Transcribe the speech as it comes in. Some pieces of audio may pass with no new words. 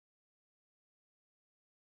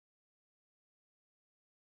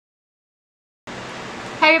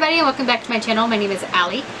everybody, and welcome back to my channel. My name is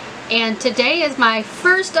Allie, and today is my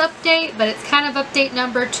first update, but it's kind of update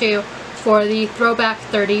number 2 for the Throwback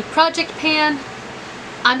 30 project pan.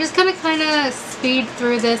 I'm just gonna kind of speed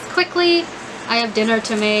through this quickly. I have dinner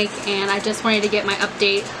to make, and I just wanted to get my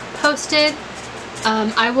update posted.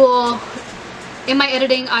 In my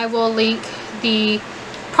editing, I will link the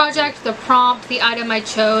project, the prompt, the item I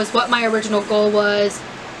chose, what my original goal was,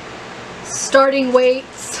 starting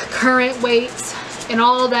weights, current weights, and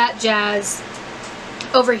all that jazz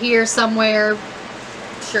over here somewhere.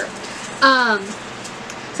 Sure. So I'm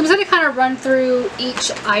just going to kind of run through each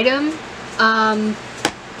item,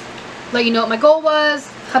 let you know what my goal was,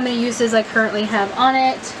 how many uses I currently have on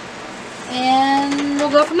it, and we'll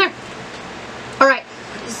go from there. Alright,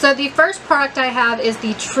 so the first product I have is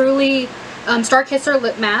the Truly Star Kisser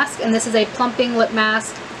Lip Mask, and this is a plumping lip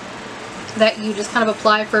mask that you just kind of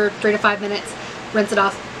apply for 3 to 5 minutes, rinse it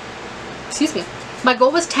off. Excuse me. My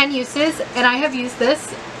goal was 10 uses, and I have used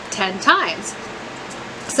this 10 times.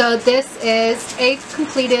 So this is a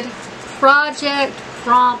completed project,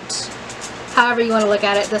 prompt, however you want to look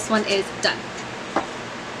at it. This one is done.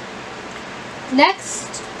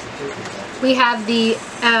 Next, we have the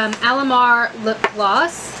Alamar lip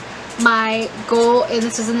gloss. My goal, and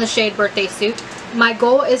this is in the shade Birthday Suit, my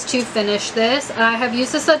goal is to finish this. I have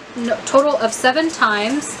used this a total of 7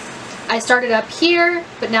 times. I started up here,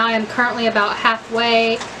 but now I am currently about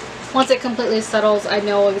halfway. Once it completely settles, I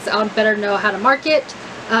better know how to mark it.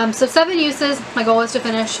 So 7 uses, my goal is to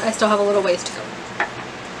finish. I still have a little ways to go.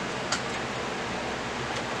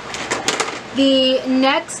 The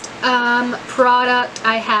next product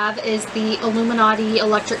I have is the Illuminati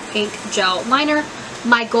Electric Pink Gel Liner.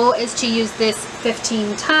 My goal is to use this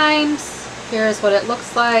 15 times. Here's what it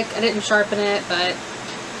looks like. I didn't sharpen it, but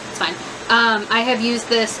it's fine. I have used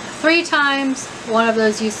this 3 times. One of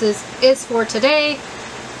those uses is for today,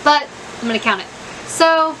 but I'm going to count it.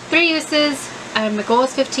 So 3 uses, and my goal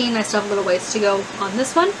is 15. I still have a little ways to go on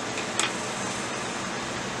this one.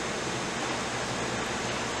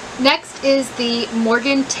 Next is the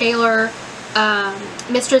Morgan Taylor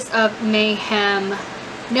Mistress of Mayhem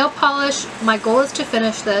nail polish. My goal is to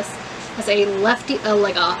finish this as a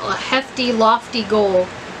hefty, lofty goal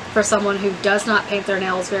for someone who does not paint their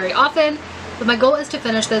nails very often. But my goal is to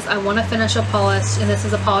finish this. I want to finish a polish, and this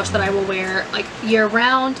is a polish that I will wear like year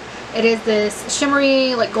round. It is this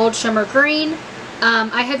shimmery, like gold shimmer green.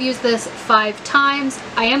 I have used this 5 times.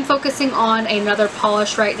 I am focusing on another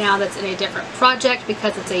polish right now that's in a different project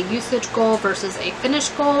because it's a usage goal versus a finish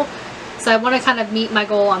goal. So I want to kind of meet my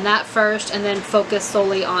goal on that first and then focus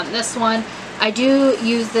solely on this one. I do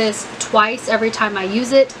use this twice every time I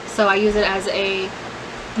use it. So I use it as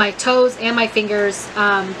my toes and my fingers,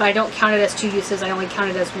 but I don't count it as 2 uses. I only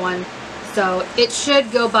count it as 1. So it should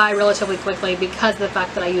go by relatively quickly because of the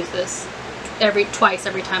fact that I use this twice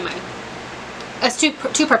every time as two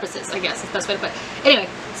purposes, I guess is the best way to put it. Anyway,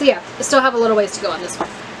 so yeah, I still have a little ways to go on this one.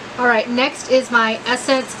 Alright, next is my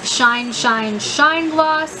Essence Shine Shine Shine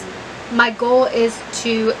Gloss. My goal is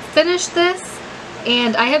to finish this,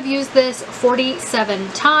 and I have used this 47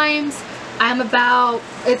 times.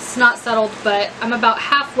 It's not settled, but I'm about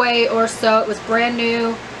halfway or so. It was brand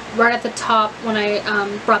new right at the top when I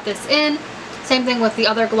brought this in. Same thing with the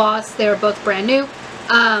other gloss. They were both brand new.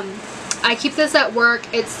 I keep this at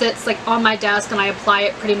work. It sits like on my desk, and I apply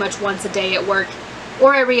it pretty much once a day at work,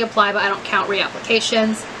 or I reapply, but I don't count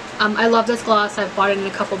reapplications. I love this gloss. I've bought it in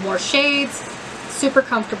a couple more shades. Super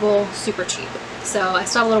comfortable, super cheap. So I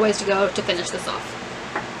still have a little ways to go to finish this off.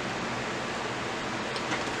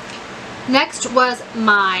 Next was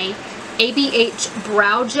my ABH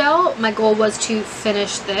Brow Gel. My goal was to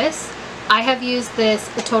finish this. I have used this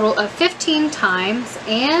a total of 15 times,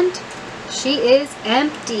 and she is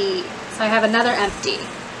empty. So I have another empty.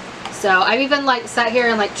 So I've even sat here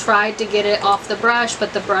and tried to get it off the brush,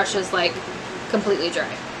 but the brush is completely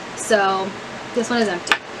dry. So this one is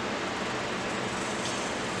empty.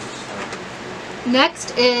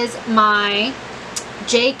 Next is my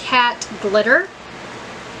J-Cat Glitter.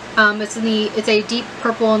 It's a deep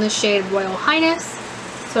purple in the shade Royal Highness.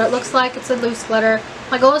 So it looks like it's a loose glitter.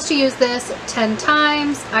 My goal is to use this 10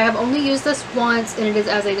 times. I have only used this once, and it is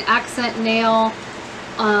as an accent nail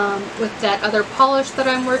with that other polish that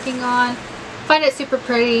I'm working on. Find it super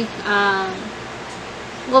pretty. A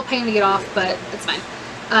little pain to get off, but it's fine.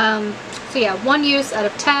 So yeah, 1 use out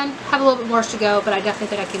of 10. Have a little bit more to go, but I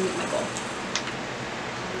definitely think I can meet my goal.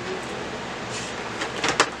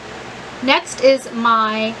 Next is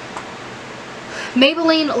my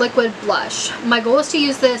Maybelline Liquid Blush. My goal is to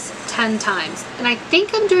use this 10 times, and I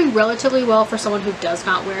think I'm doing relatively well for someone who does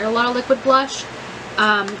not wear a lot of liquid blush.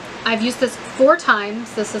 I've used this 4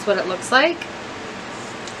 times. This is what it looks like.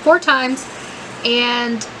 4 times,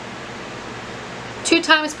 and 2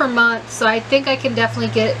 times per month, so I think I can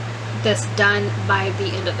definitely get this done by the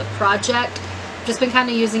end of the project. Just been kind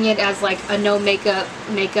of using it as like a no makeup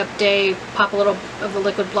day, pop a little of the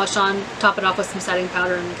liquid blush on, top it off with some setting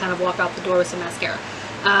powder, and kind of walk out the door with some mascara.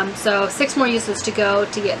 So 6 more uses to go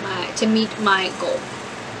to meet my goal.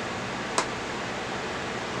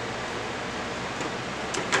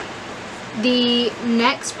 The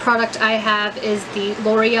next product I have is the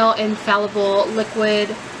L'Oreal Infallible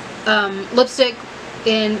Liquid Lipstick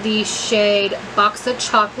in the shade Boxa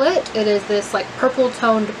Chocolate. It is this like purple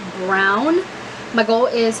toned brown. My goal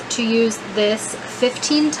is to use this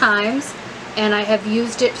 15 times, and I have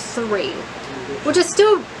used it 3, which is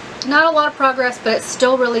still not a lot of progress, but it's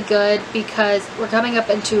still really good because we're coming up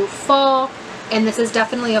into fall, and this is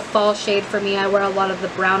definitely a fall shade for me. I wear a lot of the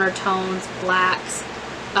browner tones, blacks,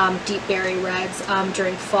 deep berry reds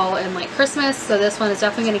during fall and like Christmas, so this one is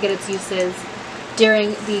definitely going to get its uses during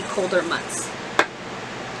the colder months.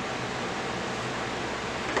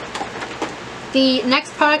 The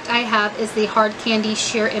next product I have is the Hard Candy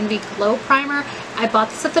Sheer Envy Glow Primer. I bought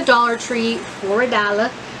this at the Dollar Tree for $1,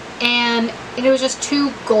 and it was just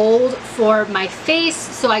too gold for my face,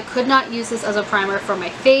 so I could not use this as a primer for my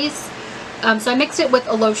face. So I mixed it with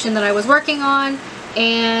a lotion that I was working on,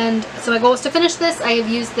 and so my goal is to finish this. I have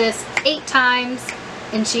used this 8 times,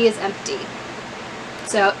 and she is empty.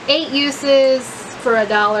 So 8 uses for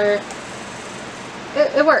 $1.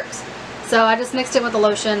 It works. So I just mixed it with the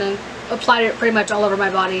lotion and applied it pretty much all over my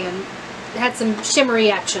body, and it had some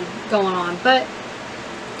shimmery action going on, but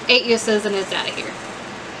 8 uses and it's out of here.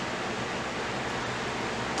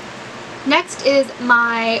 Next is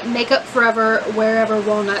my Makeup Forever Wherever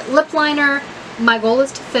Walnut Lip Liner. My goal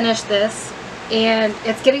is to finish this, and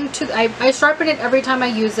it's getting to, I sharpen it every time I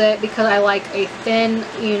use it because I like a thin,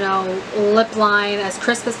 you know, lip line, as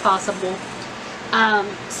crisp as possible.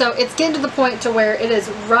 So it's getting to the point to where it is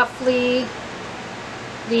roughly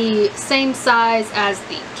the same size as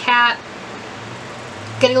the cap.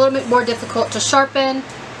 Getting a little bit more difficult to sharpen.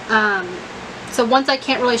 So once I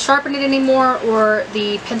can't really sharpen it anymore, or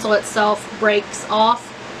the pencil itself breaks off,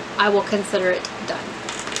 I will consider it done.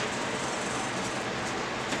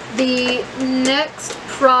 The next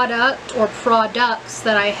product or products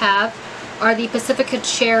that I have are the Pacifica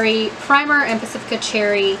Cherry Primer and Pacifica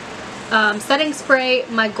Cherry Setting Spray.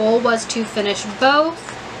 My goal was to finish both,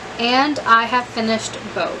 and I have finished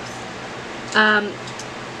both.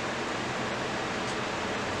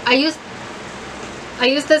 I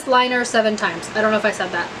used this liner 7 times. I don't know if I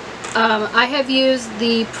said that. I have used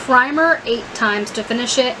the primer 8 times to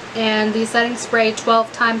finish it, and the setting spray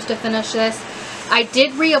 12 times to finish this. I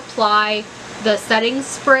did reapply the setting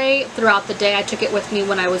spray throughout the day. I took it with me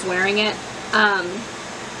when I was wearing it.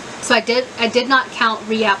 So I did not count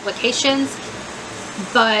reapplications,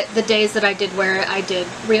 but the days that I did wear it, I did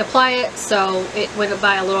reapply it, so it went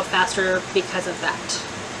by a little faster because of that.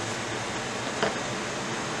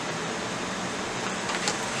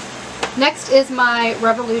 Next is my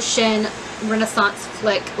Revolution Renaissance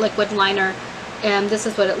Flick Liquid Liner, and this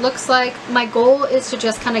is what it looks like. My goal is to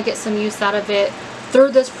just kind of get some use out of it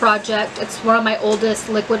through this project. It's one of my oldest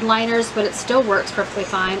liquid liners, but it still works perfectly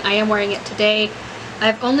fine. I am wearing it today.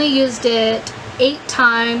 I've only used it 8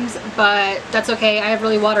 times, but that's okay. I have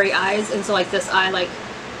really watery eyes, and so like this eye like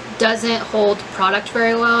doesn't hold product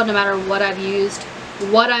very well no matter what I've used,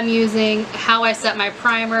 what I'm using, how I set my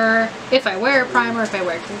primer, if I wear a primer, if I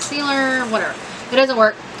wear concealer, whatever. It doesn't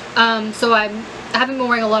work. So I haven't been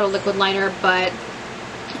wearing a lot of liquid liner, but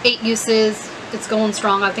 8 uses, it's going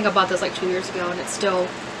strong. I think I bought this like 2 years ago, and it's still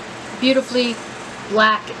beautifully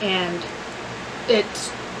black, and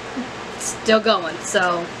it's still going.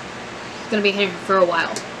 So it's going to be here for a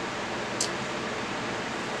while.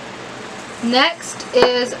 Next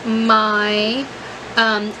is my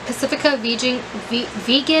Pacifica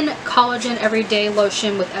Vegan Collagen Everyday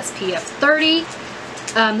Lotion with SPF 30.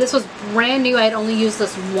 This was brand new. I had only used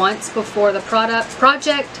this once before the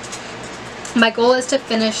project. My goal is to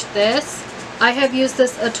finish this. I have used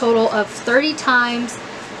this a total of 30 times,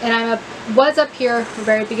 and I was up here at the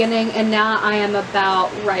very beginning, and now I am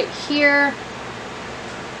about right here,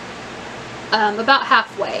 about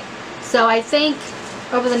halfway. So I think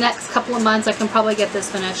over the next couple of months I can probably get this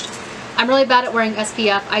finished. I'm really bad at wearing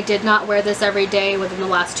SPF. I did not wear this every day within the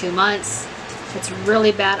last 2 months. It's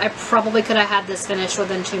really bad. I probably could have had this finished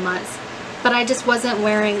within 2 months, but I just wasn't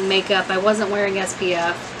wearing makeup. I wasn't wearing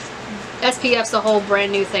SPF. SPF's a whole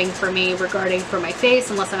brand new thing for me regarding for my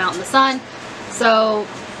face unless I'm out in the sun. So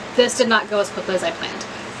this did not go as quickly as I planned,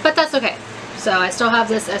 but that's okay. So I still have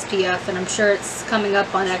this SPF, and I'm sure it's coming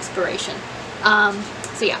up on expiration.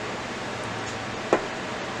 So yeah.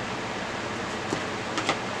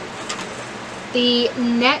 The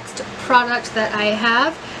next product that I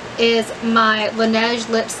have is my Laneige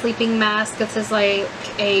Lip Sleeping Mask. This is like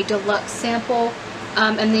a deluxe sample.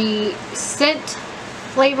 And the scent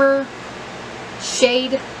flavor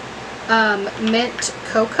shade Mint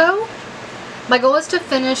Cocoa. My goal is to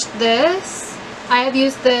finish this. I have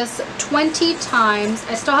used this 20 times.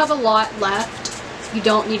 I still have a lot left. You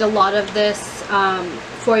don't need a lot of this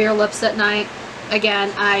for your lips at night.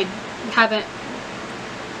 Again, I haven't...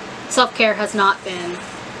 Self-care has not been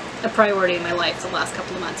a priority in my life the last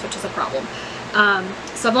couple of months, which is a problem.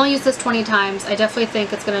 So I've only used this 20 times. I definitely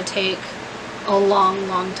think it's going to take a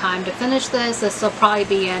long time to finish this. This will probably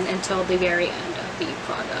be in until the very end of the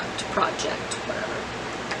project, whatever.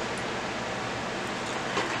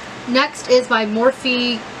 Next is my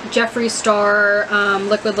Morphe Jeffree Star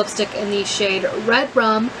liquid lipstick in the shade Red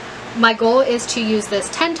Rum. My goal is to use this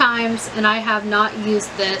 10 times, and I have not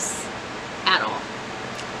used this at all.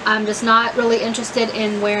 I'm just not really interested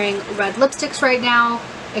in wearing red lipsticks right now,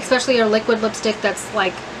 especially a liquid lipstick that's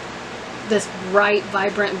like this bright,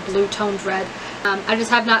 vibrant, blue-toned red. I just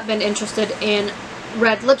have not been interested in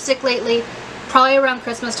red lipstick lately. Probably around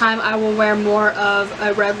Christmas time I will wear more of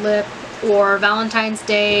a red lip, or Valentine's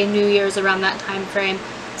Day, New Year's, around that time frame.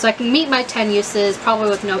 So I can meet my 10 uses probably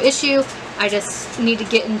with no issue. I just need to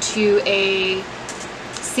get into a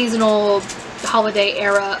seasonal holiday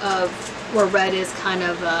era of where red is kind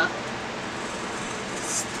of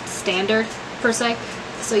standard, per se.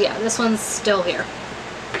 So yeah, this one's still here.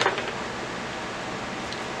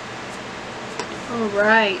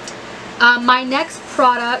 Alright. My next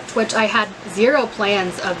product, which I had zero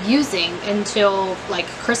plans of using until like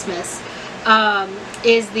Christmas,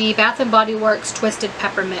 is the Bath & Body Works Twisted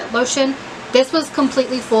Peppermint Lotion. This was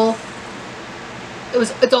completely full.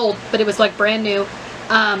 It's old, but it was like brand new.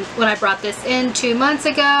 When I brought this in 2 months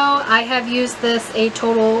ago, I have used this a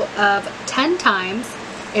total of 10 times.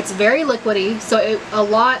 It's very liquidy, so a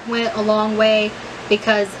lot went a long way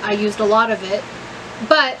because I used a lot of it.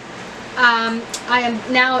 But I am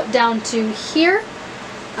now down to here.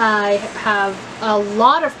 I have a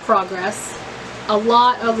lot of progress. A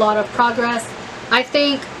lot of progress. I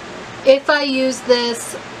think if I use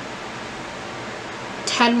this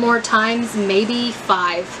 10 more times, maybe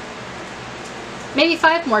 5. Maybe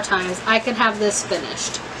 5 more times, I can have this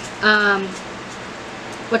finished.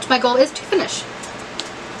 Which my goal is to finish.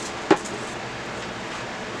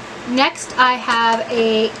 Next, I have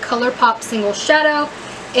a ColourPop Single Shadow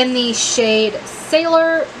in the shade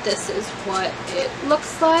Sailor. This is what it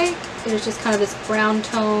looks like. It is just kind of this brown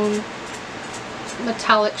tone,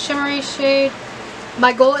 metallic shimmery shade.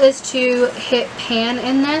 My goal is to hit pan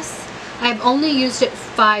in this. I've only used it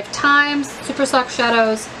 5 times. Super Soft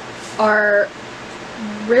Shadows are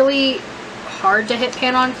really hard to hit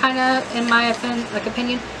pan on, kind of, in my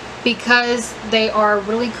opinion, because they are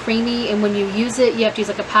really creamy, and when you use it you have to use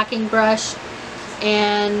like a packing brush,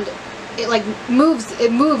 and it like moves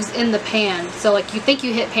in the pan. So like you think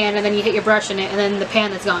you hit pan and then you hit your brush in it and then the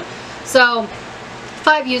pan is gone. So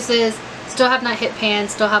 5 uses, still have not hit pan,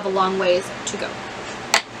 still have a long ways to go.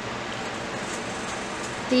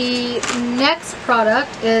 The next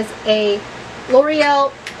product is a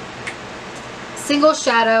L'Oreal Single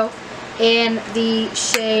Shadow in the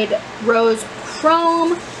shade Rose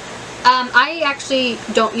Chrome. I actually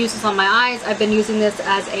don't use this on my eyes. I've been using this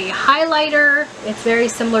as a highlighter. It's very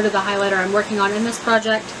similar to the highlighter I'm working on in this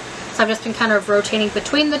project. So I've just been kind of rotating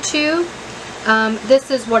between the two. This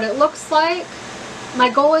is what it looks like. My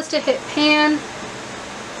goal is to hit pan.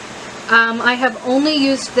 I have only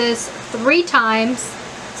used this 3 times,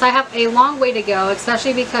 so I have a long way to go,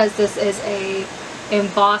 especially because this is a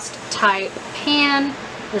embossed type pan.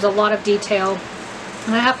 There's a lot of detail,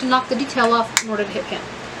 and I have to knock the detail off in order to hit pan.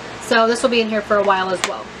 So this will be in here for a while as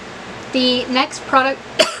well. The next product,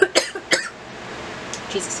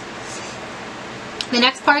 Jesus. The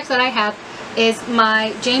next product that I have is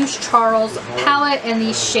my James Charles palette in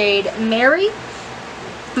the shade Mary.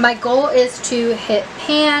 My goal is to hit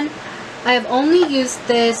pan. I have only used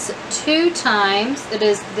this 2 times. It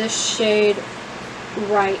is this shade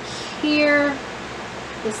right here.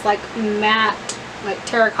 This like matte, like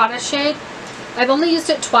terracotta shade. I've only used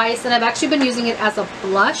it twice, and I've actually been using it as a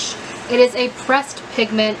blush. It is a pressed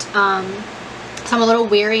pigment, so I'm a little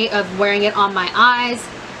weary of wearing it on my eyes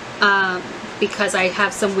because I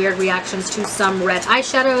have some weird reactions to some red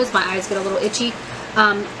eyeshadows. My eyes get a little itchy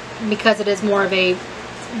because it is more of a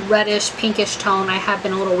reddish, pinkish tone. I have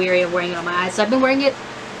been a little weary of wearing it on my eyes, so I've been wearing it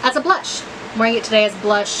as a blush. I'm wearing it today as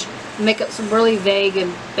blush. Makeup's really vague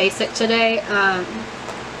and basic today.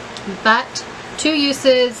 But 2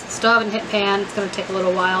 uses, still haven't hit pan. It's going to take a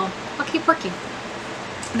little while. I'll keep working.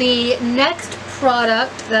 The next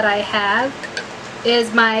product that I have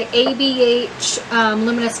is my ABH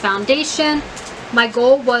Luminous Foundation. My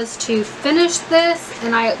goal was to finish this,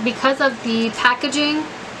 and because of the packaging,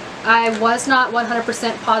 I was not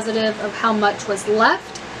 100% positive of how much was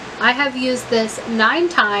left. I have used this 9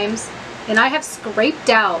 times, and I have scraped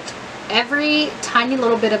out every tiny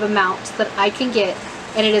little bit of amount that I can get,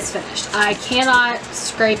 and it is finished. I cannot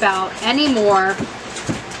scrape out any more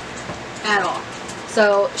at all.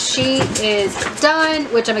 So she is done,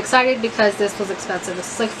 which I'm excited because this was expensive.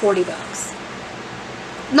 This is like 40 bucks.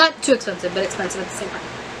 Not too expensive, but expensive at the same time.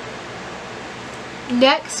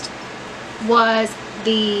 Next was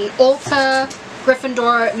the Ulta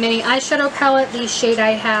Gryffindor Mini Eyeshadow Palette. The shade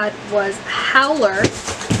I had was Howler.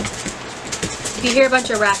 If you hear a bunch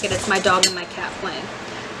of racket, it's my dog and my cat playing.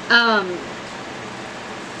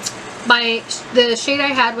 The shade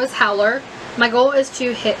I had was Howler. My goal is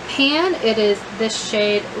to hit pan. It is this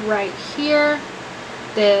shade right here.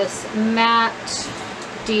 This matte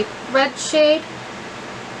deep red shade.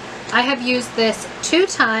 I have used this 2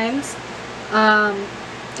 times.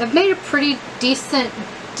 I've made a pretty decent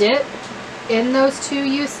dip in those 2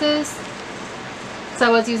 uses. So I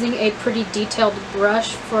was using a pretty detailed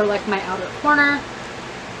brush for like my outer corner.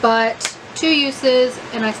 But 2 uses,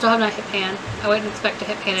 and I still have not hit pan. I wouldn't expect to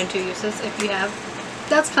hit pan in 2 uses. If you have,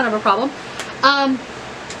 that's kind of a problem.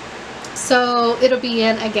 So it'll be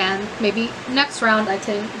in again. Maybe next round I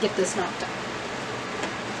can get this knocked out.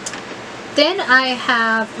 Then I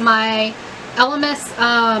have my Elemis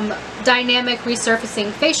Dynamic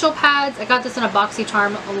Resurfacing Facial Pads. I got this in a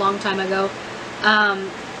BoxyCharm a long time ago.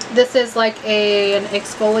 This is like an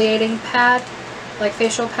exfoliating pad, like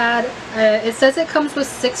facial pad. It says it comes with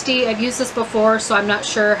 60. I've used this before, so I'm not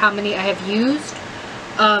sure how many I have used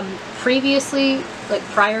previously, like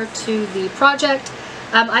prior to the project.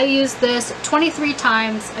 I used this 23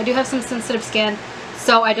 times. I do have some sensitive skin,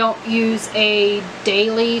 so I don't use a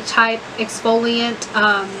daily type exfoliant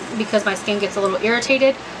because my skin gets a little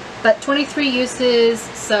irritated. But 23 uses,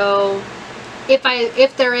 so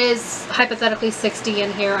if there is hypothetically 60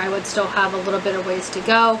 in here, I would still have a little bit of ways to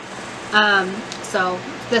go. So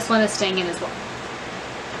this one is staying in as well.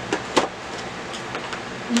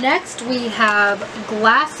 Next we have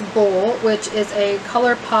Glass Bowl, which is a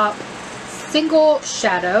ColourPop single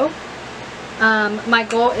shadow. My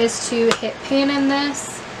goal is to hit pan in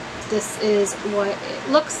this. This is what it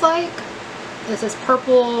looks like. This is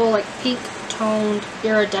purple, like pink toned,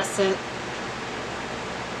 iridescent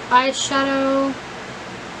eyeshadow.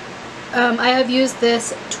 I have used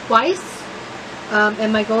this twice,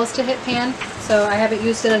 and my goal is to hit pan, so I haven't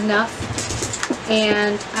used it enough,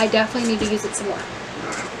 and I definitely need to use it some more.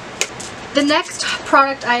 The next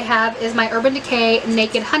product I have is my Urban Decay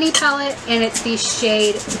Naked Honey palette, and it's the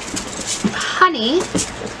shade Honey.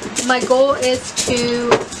 My goal is to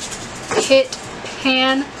hit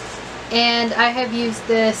pan, and I have used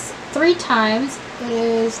this 3 times. It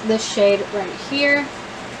is this shade right here.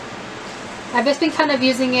 I've just been kind of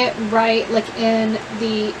using it right like in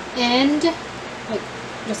the end, like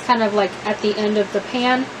just kind of like at the end of the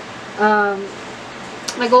pan.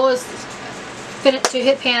 My goal is to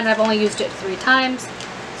hit pan. I've only used it 3 times,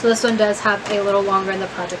 so this one does have a little longer in the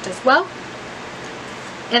project as well.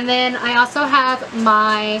 And then I also have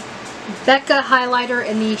my Becca highlighter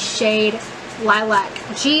in the shade Lilac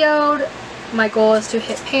Geode. My goal is to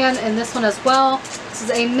hit pan in this one as well. This is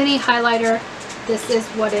a mini highlighter. This is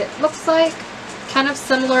what it looks like. Kind of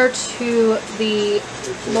similar to the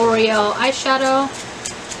L'Oreal eyeshadow.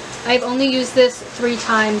 I've only used this 3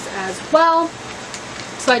 times as well.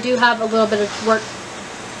 So I do have a little bit of work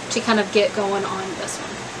to kind of get going on this one.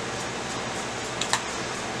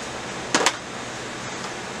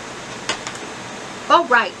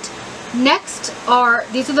 Alright, next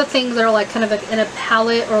these are the things that are like kind of like in a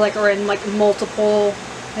palette or in like multiple,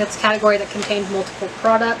 it's a category that contains multiple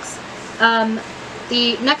products.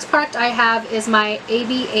 The next product I have is my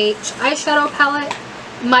ABH eyeshadow palette.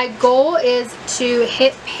 My goal is to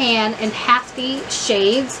hit pan in half the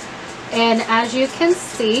shades, and as you can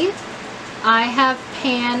see, I have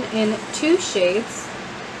pan in 2 shades.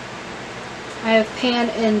 I have pan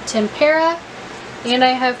in Tempera, and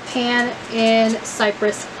I have pan in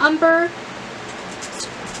Cypress Umber.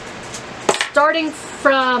 Starting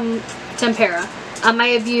from Tempera, I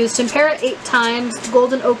have used Tempera 8 times,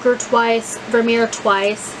 Golden Ochre twice, Vermeer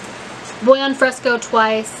twice, Boyan Fresco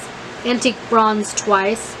twice, Antique Bronze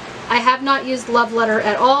twice. I have not used Love Letter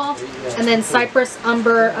at all, and then Cypress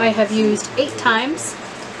Umber I have used 8 times.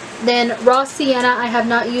 Then Raw Sienna, I have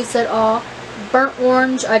not used at all. Burnt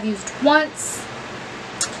Orange, I've used once.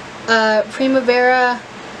 Primavera,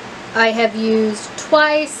 I have used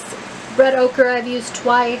twice. Red Ochre, I've used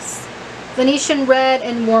twice. Venetian Red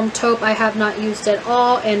and Warm Taupe, I have not used at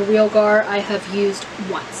all. And Real Gar, I have used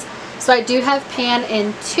once. So I do have Pan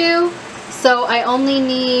in 2. So I only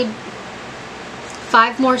need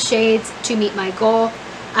 5 more shades to meet my goal.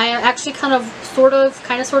 I am actually kind of sort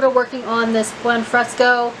of working on this Blend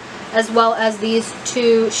Fresco, as well as these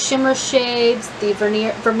 2 shimmer shades, the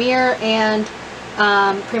Vermeer and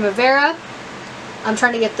Primavera. I'm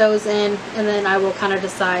trying to get those in, and then I will kind of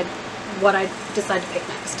decide what I decide to pick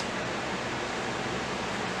next.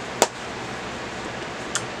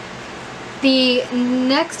 The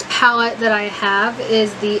next palette that I have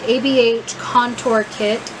is the ABH Contour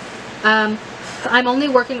Kit. I'm only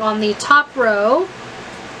working on the top row,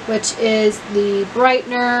 which is the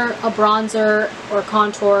brightener, a bronzer or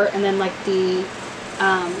contour, and then like the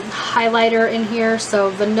highlighter in here. So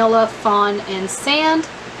Vanilla, Fawn, and Sand.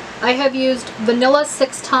 I have used Vanilla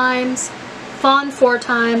 6 times, Fawn 4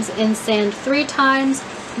 times, and Sand 3 times.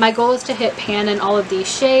 My goal is to hit Pan in all of these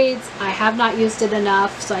shades. I have not used it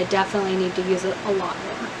enough, so I definitely need to use it a lot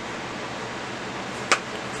more.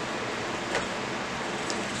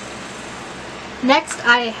 Next,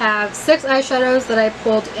 I have 6 eyeshadows that I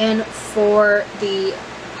pulled in for the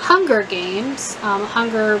Hunger Games,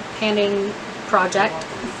 Hunger Panning project.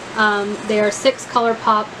 They are 6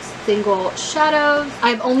 ColourPop single shadows.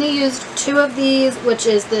 I've only used 2 of these, which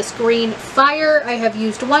is this Green Fire I have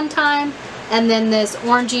used 1 time, and then this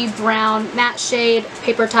orangey brown matte shade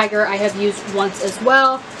Paper Tiger I have used once as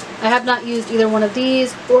well. I have not used either one of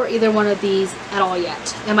these or either one of these at all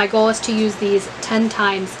yet, and my goal is to use these 10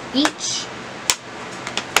 times each.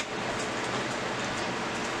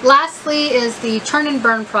 Lastly is the Turn and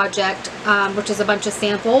Burn project, which is a bunch of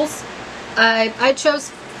samples. I chose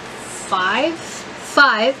 5.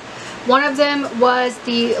 One of them was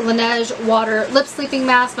the Laneige Water Lip Sleeping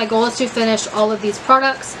Mask. My goal is to finish all of these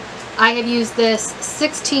products. I have used this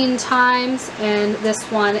 16 times, and this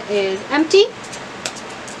one is empty.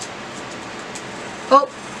 Oh,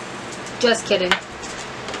 just kidding.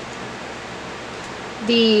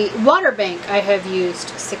 The Water Bank I have used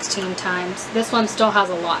 16 times. This one still has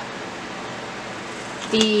a lot.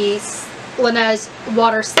 The Laneige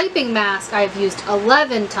Water Sleeping Mask I have used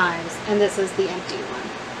 11 times, and this is the empty one.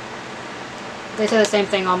 They say the same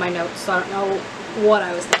thing on my notes, so I don't know what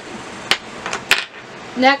I was thinking.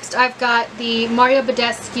 Next, I've got the Mario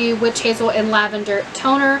Badescu Witch Hazel and Lavender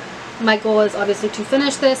Toner. My goal is obviously to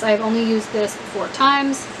finish this. I've only used this 4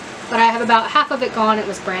 times, but I have about half of it gone. It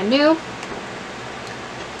was brand new.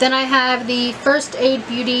 Then I have the First Aid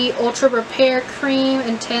Beauty Ultra Repair Cream,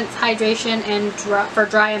 Intense Hydration and for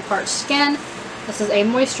dry and parched skin. This is a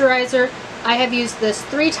moisturizer. I have used this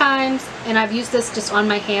 3 times, and I've used this just on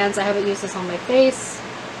my hands. I haven't used this on my face.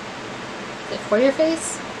 Is it for your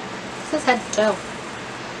face? It says head to toe.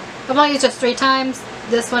 I've only used this 3 times.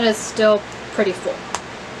 This one is still pretty full.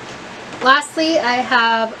 Lastly, I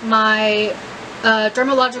have my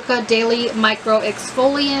Dermalogica Daily Micro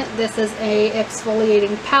Exfoliant. This is a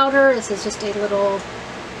exfoliating powder. This is just a little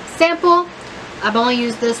sample. I've only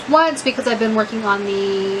used this once because I've been working on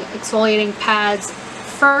the exfoliating pads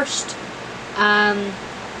first.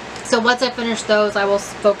 So once I finish those, I will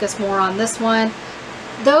focus more on this one.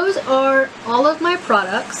 Those are all of my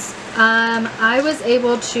products. I was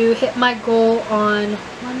able to hit my goal on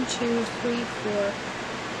 1, 2, 3, 4,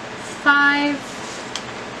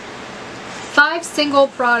 5 single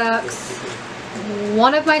products,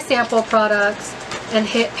 1 of my sample products, and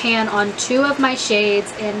hit Pan on 2 of my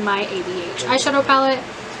shades in my ABH eyeshadow palette.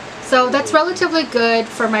 So that's relatively good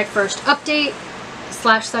for my first update /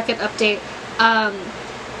 second update.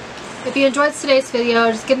 If you enjoyed today's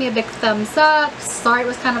video, just give me a big thumbs up. Sorry it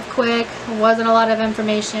was kind of quick. It wasn't a lot of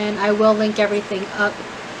information. I will link everything up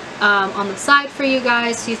on the side for you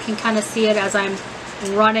guys so you can kind of see it as I'm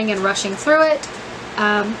running and rushing through it.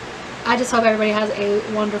 I just hope everybody has a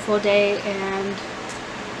wonderful day, and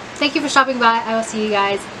thank you for stopping by. I will see you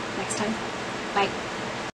guys next time. Bye.